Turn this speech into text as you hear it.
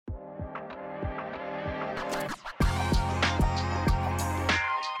Hi,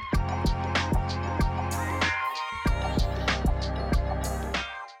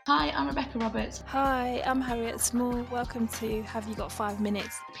 I'm Rebecca Roberts. Hi, I'm Harriet Small. Welcome to Have You Got 5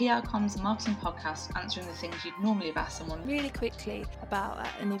 Minutes? PR Comms and Marketing Podcast, answering the things you'd normally have asked someone. Really quickly about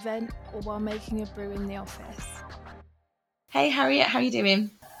at an event or while making a brew in the office. Hey Harriet, how are you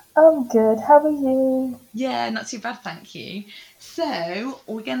doing? I'm good, how are you? Yeah, not too bad, thank you. So,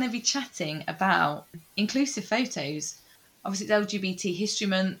 we're going to be chatting about inclusive photos. Obviously, it's LGBT History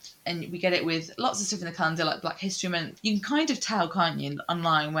Month, and we get it with lots of stuff in the calendar, like Black History Month. You can kind of tell, can't you,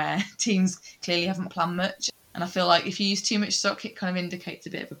 online where teams clearly haven't planned much. And I feel like if you use too much stock, it kind of indicates a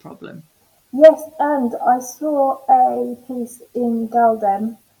bit of a problem. Yes, and I saw a piece in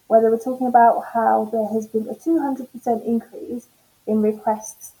Galdem where they were talking about how there has been a 200% increase in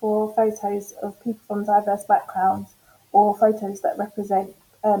requests for photos of people from diverse backgrounds or photos that represent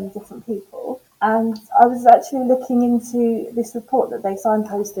different people. And I was actually looking into this report that they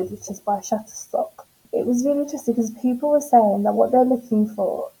signposted, which is by Shutterstock. It was really interesting because people were saying that what they're looking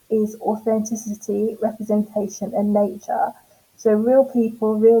for is authenticity, representation, and nature. So real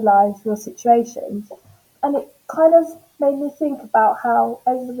people, real lives, real situations. And it kind of made me think about how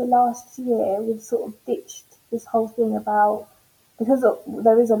over the last year we've sort of ditched this whole thing about, because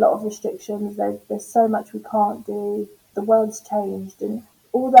there is a lot of restrictions, there's so much we can't do, the world's changed, and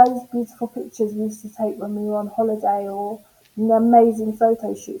all those beautiful pictures we used to take when we were on holiday or amazing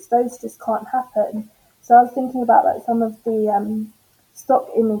photo shoots, those just can't happen. So I was thinking about like some of the stock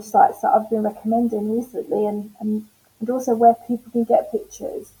image sites that I've been recommending recently, and also where people can get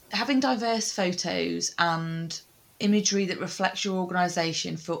pictures. Having diverse photos and imagery that reflects your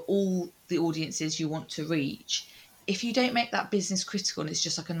organisation for all the audiences you want to reach, if you don't make that business critical and it's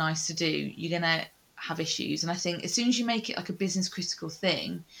just like a nice to do, you're going to have issues. And I think as soon as you make it like a business critical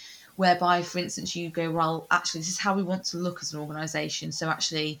thing, whereby, for instance, you go, well, actually, this is how we want to look as an organisation. So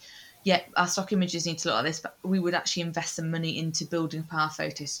actually, yeah, our stock images need to look like this, but we would actually invest some money into building up our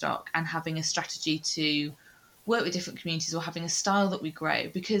photo stock and having a strategy to work with different communities or having a style that we grow,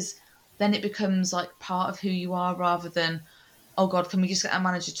 because then it becomes like part of who you are rather than, oh God, can we just get our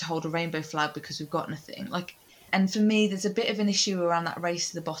manager to hold a rainbow flag because we've got nothing? Like, and for me, there's a bit of an issue around that race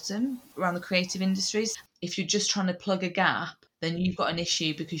to the bottom, around the creative industries. If you're just trying to plug a gap, then you've got an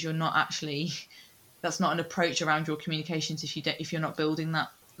issue because you're not actually, that's not an approach around your communications if you're not building that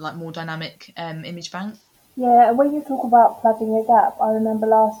like more dynamic image bank. Yeah, and when you talk about plugging a gap, I remember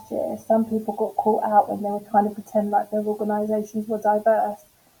last year some people got caught out when they were trying to pretend like their organisations were diverse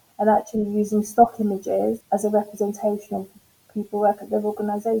and actually using stock images as a representation of people who work at their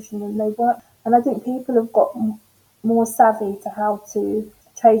organisation, and they weren't. And I think people have got more savvy to how to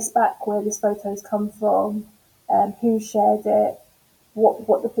trace back where this photo's come from, who shared it,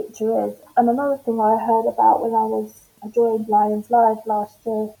 what the picture is. And another thing I heard about when I joined Lions Live last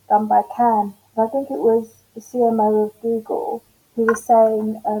year, done by Cannes, and I think it was the CMO of Google who was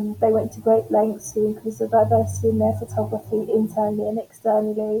saying they went to great lengths to increase the diversity in their photography internally and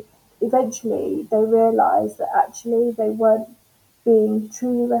externally. Eventually, they realised that actually they weren't being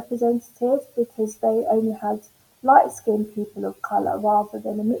truly representative because they only had light-skinned people of colour rather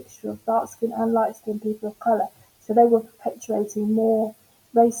than a mixture of dark-skinned and light-skinned people of colour. So they were perpetuating more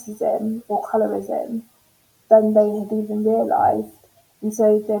racism or colorism than they had even realised. And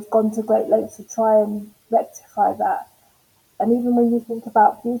so they've gone to great lengths to try and rectify that. And even when you think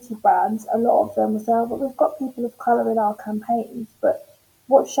about beauty brands, a lot of them will say, oh, but we've got people of colour in our campaigns, but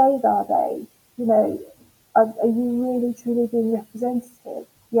what shade are they? You know, are you really truly being representative?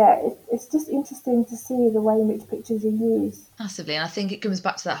 Yeah, it's just interesting to see the way in which pictures are used. Massively, and I think it comes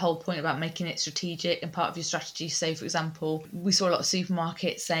back to that whole point about making it strategic and part of your strategy. So, for example, we saw a lot of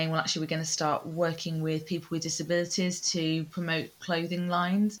supermarkets saying, well, actually, we're going to start working with people with disabilities to promote clothing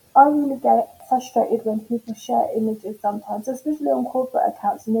lines. I really get frustrated when people share images sometimes, especially on corporate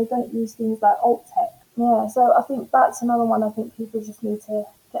accounts, and they don't use things like alt text. Yeah, so I think that's another one I think people just need to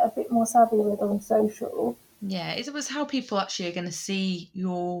get a bit more savvy with on social. Yeah, it was how people actually are going to see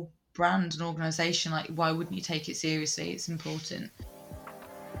your brand and organisation. Like, why wouldn't you take it seriously? It's important.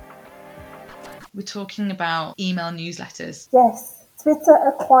 We're talking about email newsletters. Yes, Twitter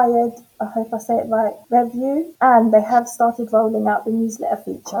acquired, I hope I say it right, Review, and they have started rolling out the newsletter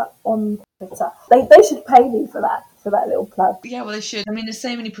feature on Twitter. They should pay me for that little plug. Yeah, well, they should. I mean, there's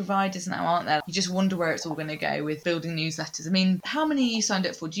so many providers now, aren't there? You just wonder where it's all going to go with building newsletters. I mean, how many are you signed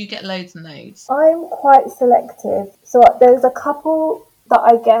up for? Do you get loads and loads? I'm quite selective. So there's a couple that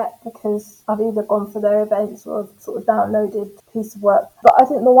I get because I've either gone for their events or sort of downloaded a piece of work. But I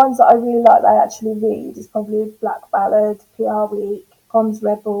think the ones that I really like that I actually read is probably Black Ballad, PR Week, Comms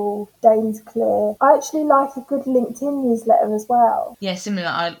Rebel, James Clear. I actually like a good LinkedIn newsletter as well. Yeah,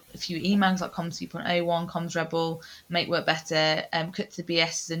 similar. A few emails like Comms 2.01, Comms Rebel, Make Work Better, Cut to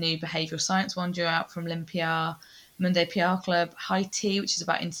BS is a new behavioural science one due out from LinPR, Monday PR Club, High Tea, which is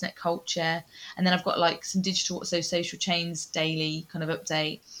about internet culture, and then I've got like some digital, so Social Chains daily kind of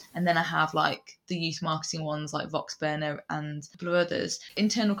update, and then I have like the youth marketing ones like Vox Burner and a couple of others.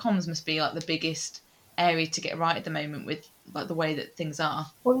 Internal comms must be like the biggest area to get right at the moment with like the way that things are.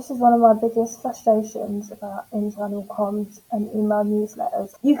 Well, this is one of my biggest frustrations about internal comms and email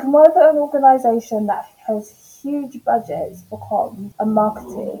newsletters. You can work at an organisation that has huge budgets for comms and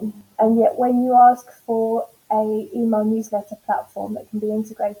marketing, and yet when you ask for a email newsletter platform that can be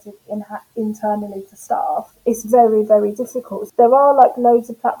integrated internally to staff, it's very, very difficult. There are like loads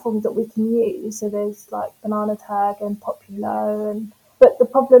of platforms that we can use. So there's like Banana Tag and Populo, but the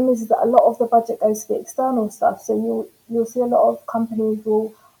problem is that a lot of the budget goes to the external stuff. So you'll see a lot of companies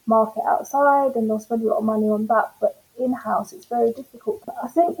will market outside and they'll spend a lot of money on that, but in-house it's very difficult. I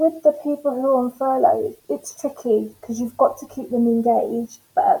think with the people who are on furlough, it's tricky because you've got to keep them engaged,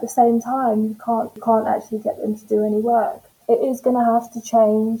 but at the same time you can't actually get them to do any work. It is going to have to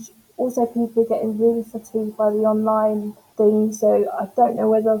change. Also, people are getting really fatigued by the online thing, so I don't know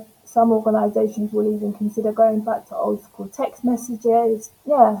whether some organisations will even consider going back to old school text messages.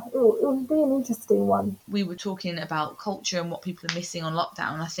 Yeah, it will be an interesting one. We were talking about culture and what people are missing on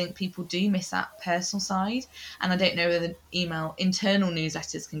lockdown. I think people do miss that personal side, and I don't know whether internal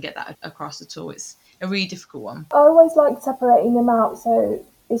newsletters can get that across at all. It's a really difficult one. I always like separating them out, so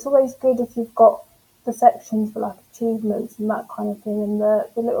it's always good if you've got the sections for like achievements and that kind of thing, and the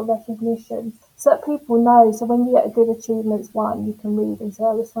little recognitions, so that people know. So when you get a good achievements one, you can read and say,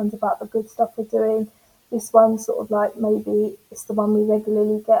 oh, this one's about the good stuff we're doing. This one's sort of like maybe it's the one we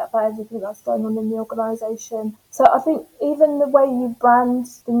regularly get about everything that's going on in the organisation. So I think even the way you brand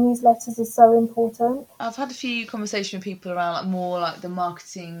the newsletters is so important. I've had a few conversations with people around like more like the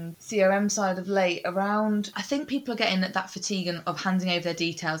marketing CRM side of late around, I think people are getting that fatigue of handing over their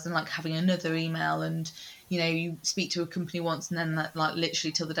details and like having another email, and you know, you speak to a company once and then like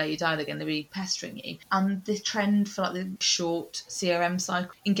literally till the day you die they're going to be pestering you. And the trend for like the short CRM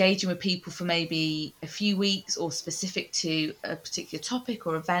cycle, engaging with people for maybe a few weeks or specific to a particular topic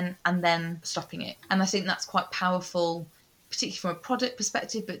or event and then stopping it. And I think that's quite powerful, particularly from a product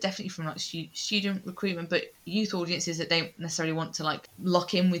perspective, but definitely from like student recruitment, but youth audiences that don't necessarily want to like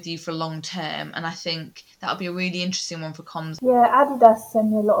lock in with you for long term. And I think that'll be a really interesting one for comms. Yeah, Adidas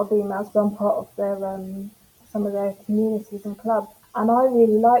send me a lot of emails, but I'm part of their some of their communities and clubs. And I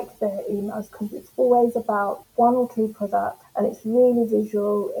really like their emails because it's always about one or two products and it's really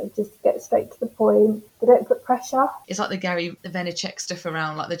visual. It just gets straight to the point. They don't put pressure. It's like the Gary Vaynerchuk stuff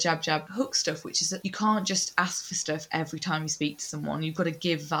around like the jab hook stuff, which is that you can't just ask for stuff every time you speak to someone. You've got to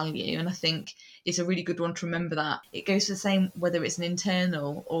give value. And I think it's a really good one to remember that. It goes for the same whether it's an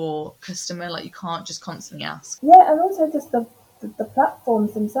internal or customer, like you can't just constantly ask. Yeah, and also just the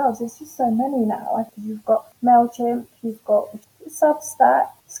platforms themselves. There's just so many now. You've got MailChimp, you've got Substack,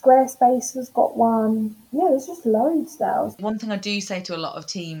 Squarespace has got one. Yeah, there's just loads now. One thing I do say to a lot of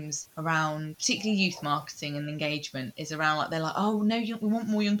teams around, particularly youth marketing and engagement, is around like they're like, oh no, we want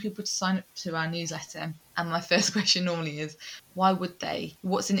more young people to sign up to our newsletter. And my first question normally is, why would they?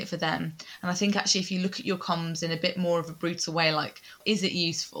 What's in it for them? And I think actually if you look at your comms in a bit more of a brutal way, like, is it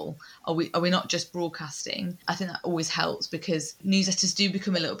useful? Are we not just broadcasting? I think that always helps because newsletters do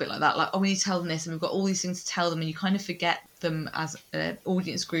become a little bit like that. Like, oh, we need to tell them this and we've got all these things to tell them, and you kind of forget them as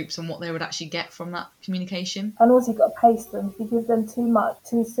audience groups and what they would actually get from that communication. And also you've got to pace them. If you give them too much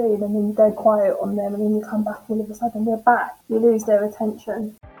too soon and then you go quiet on them and then you come back all of a sudden they're back, you lose their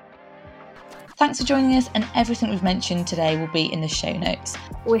attention. Thanks for joining us, and everything we've mentioned today will be in the show notes.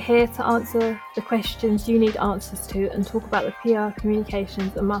 We're here to answer the questions you need answers to and talk about the PR,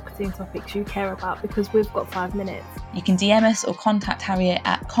 communications and marketing topics you care about, because we've got 5 minutes. You can DM us or contact Harriet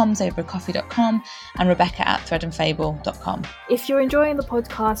at commsovercoffee.com and Rebecca at threadandfable.com. If you're enjoying the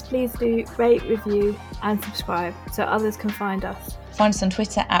podcast, please do rate, review and subscribe so others can find us. Find us on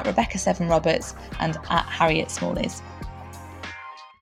Twitter at Rebecca7Roberts and at Harriet Smallies.